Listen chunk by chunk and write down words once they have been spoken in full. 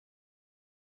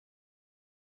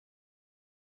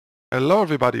Hello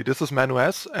everybody, this is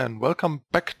ManuS and welcome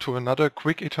back to another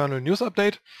quick Eternal news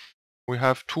update. We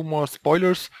have two more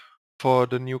spoilers for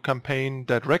the new campaign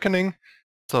Dead Reckoning,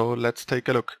 so let's take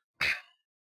a look.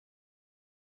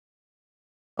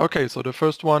 Okay, so the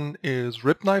first one is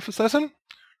Ripknife Assassin.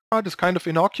 It's kind of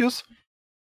innocuous,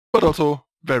 but also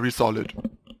very solid.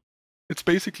 It's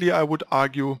basically, I would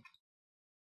argue,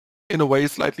 in a way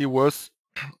slightly worse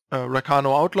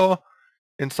Rakano Outlaw,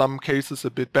 in some cases a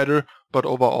bit better, but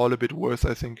overall a bit worse,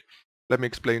 I think. Let me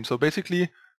explain. So basically,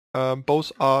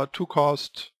 both are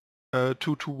 2-cost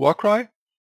 2/2 Warcry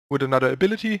with another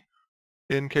ability.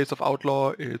 In case of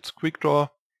Outlaw, it's Quick Draw.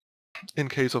 In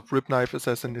case of Ripknife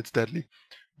Assassin, it's Deadly.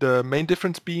 The main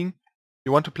difference being,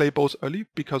 you want to play both early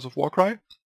because of Warcry,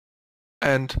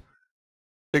 and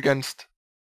against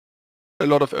a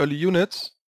lot of early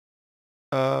units,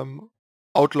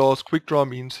 Outlaw's Quick Draw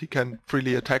means he can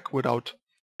freely attack without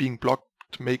being blocked,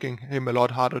 making him a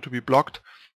lot harder to be blocked,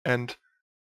 and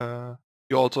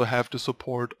you also have the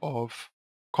support of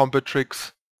combat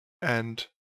tricks and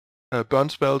burn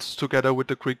spells together with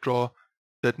the quick draw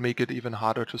that make it even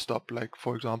harder to stop. Like,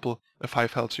 for example, a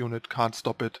 5 health unit can't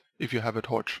stop it if you have a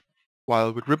torch.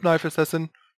 While with Ripknife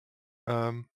Assassin,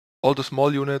 all the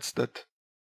small units that,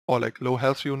 or like low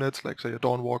health units, like say a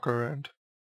Dawnwalker and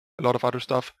a lot of other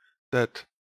stuff that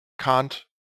can't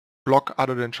block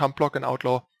other than jump block and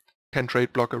Outlaw, can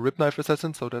trade block a Ripknife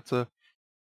Assassin, so that's a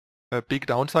big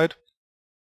downside.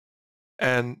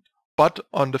 But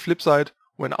on the flip side,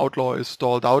 when Outlaw is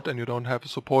stalled out and you don't have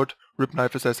support,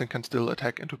 Ripknife Assassin can still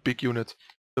attack into big units.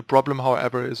 The problem,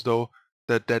 however, is though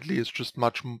that Deadly is just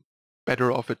much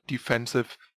better of a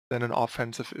defensive than an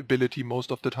offensive ability most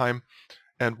of the time,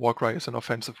 and Warcry is an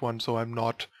offensive one, so I'm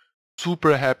not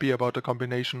super happy about the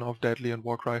combination of Deadly and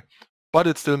Warcry. But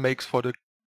it still makes for the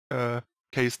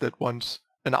case that once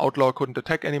an Outlaw couldn't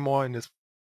attack anymore and is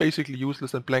basically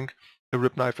useless and blank, a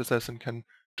Ripknife Assassin can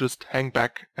just hang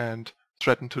back and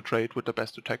threaten to trade with the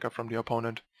best attacker from the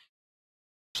opponent.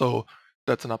 So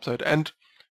that's an upside. And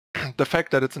the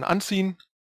fact that it's an unseen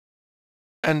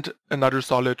and another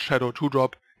solid Shadow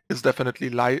 2-drop is definitely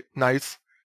nice,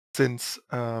 since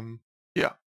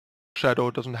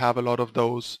Shadow doesn't have a lot of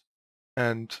those,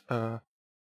 and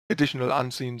additional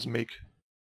unseens make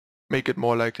it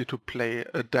more likely to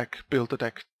build a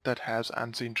deck that has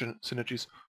unseen synergies.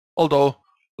 Although,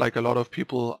 like a lot of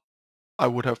people, I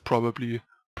would have probably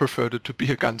preferred it to be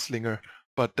a gunslinger,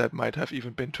 but that might have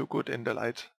even been too good in the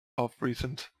light of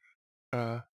recent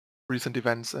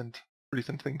events and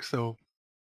recent things, so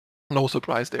no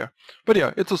surprise there. But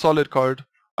yeah, it's a solid card.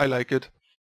 I like it,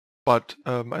 but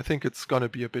I think it's gonna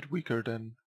be a bit weaker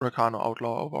than Rakano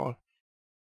Outlaw overall.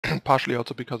 Partially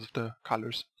also because of the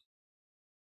colors.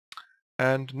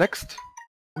 And next,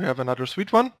 we have another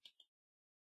sweet one.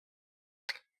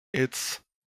 It's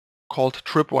called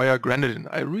Tripwire Grenadin.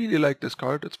 I really like this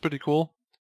card. It's pretty cool.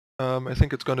 I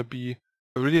think it's going to be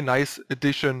a really nice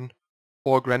addition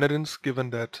for Grenadins, given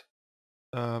that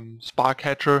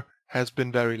Sparkhatcher has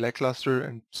been very lackluster,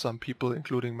 and some people,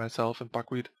 including myself and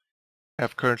Buckwheat,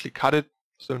 have currently cut it.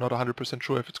 Still not 100%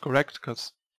 sure if it's correct,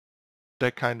 because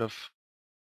that kind of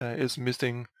is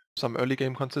missing some early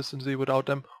game consistency without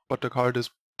them, but the card is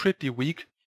pretty weak,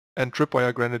 and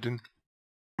Tripwire Grenadin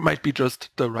might be just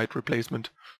the right replacement.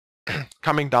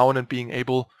 Coming down and being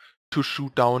able to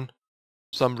shoot down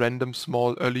some random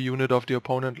small early unit of the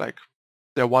opponent, like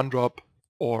their 1-drop,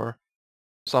 or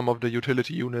some of the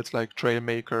utility units like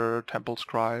Trailmaker, Temple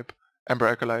Scribe, Ember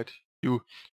Acolyte. You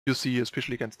see,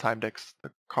 especially against time decks,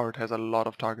 the card has a lot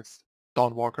of targets.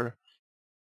 Dawnwalker.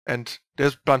 And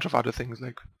there's a bunch of other things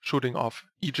like shooting off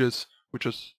Aegis, which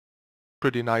is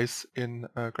pretty nice in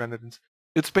Grenadins.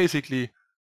 It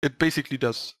basically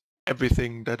does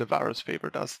everything that a Varus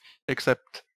Favor does,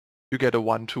 except you get a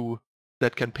 1/2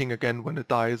 that can ping again when it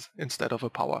dies instead of a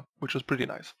power, which is pretty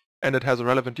nice. And it has a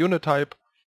relevant unit type,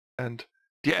 and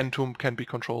the Entomb can be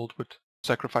controlled with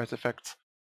sacrifice effects.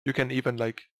 You can even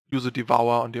like use a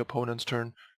Devour on the opponent's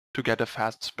turn to get a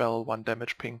fast spell 1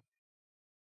 damage ping.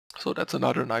 So that's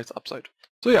another nice upside.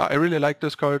 So yeah, I really like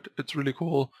this card. It's really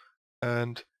cool,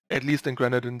 and at least in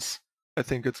Grenadins, I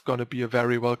think it's gonna be a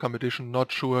very welcome addition.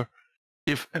 Not sure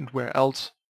if and where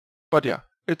else, but yeah,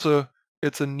 it's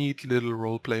a neat little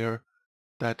role player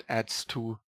that adds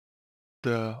to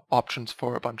the options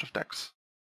for a bunch of decks.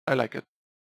 I like it.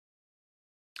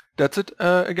 That's it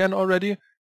again already.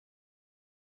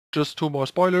 Just 2 more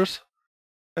spoilers.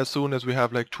 As soon as we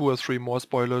have like 2 or 3 more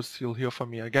spoilers, you'll hear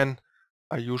from me again.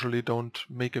 I usually don't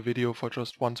make a video for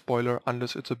just 1 spoiler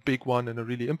unless it's a big one and a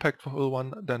really impactful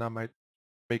one. Then I might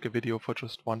make a video for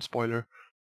just 1 spoiler,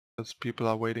 because people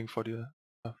are waiting for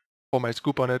my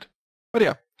scoop on it. But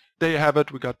yeah, there you have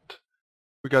it. We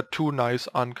got two nice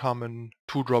uncommon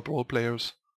 2-drop role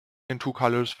players in 2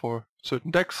 colors for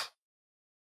certain decks.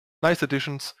 Nice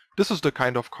additions. This is the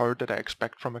kind of card that I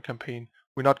expect from a campaign.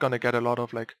 We're not gonna get a lot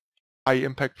of like high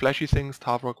impact flashy things.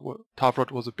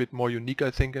 Tavrot was a bit more unique,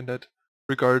 I think, in that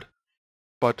regard.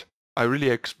 But I really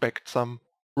expect some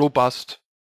robust,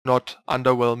 not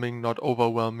underwhelming, not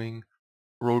overwhelming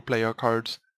role player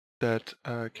cards that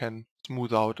can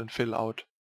smooth out and fill out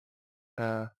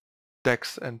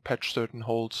decks and patch certain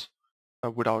holes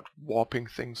without warping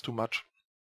things too much.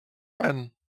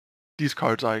 And these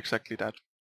cards are exactly that.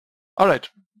 Alright,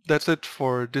 that's it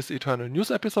for this Eternal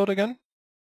News episode again.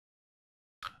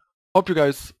 Hope you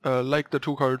guys like the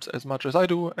 2 cards as much as I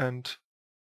do and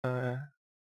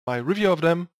my review of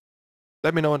them.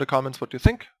 Let me know in the comments what you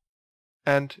think.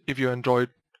 And if you enjoyed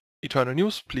Eternal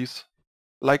News, please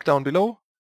like down below.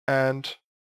 And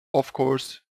of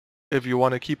course, if you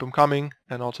want to keep them coming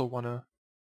and also want to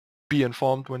be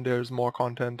informed when there's more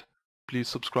content, please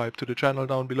subscribe to the channel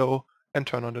down below and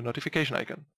turn on the notification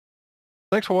icon.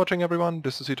 Thanks for watching everyone.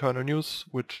 This is Eternal News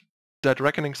with Dead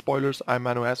Reckoning spoilers. I'm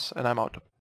Manu S and I'm out.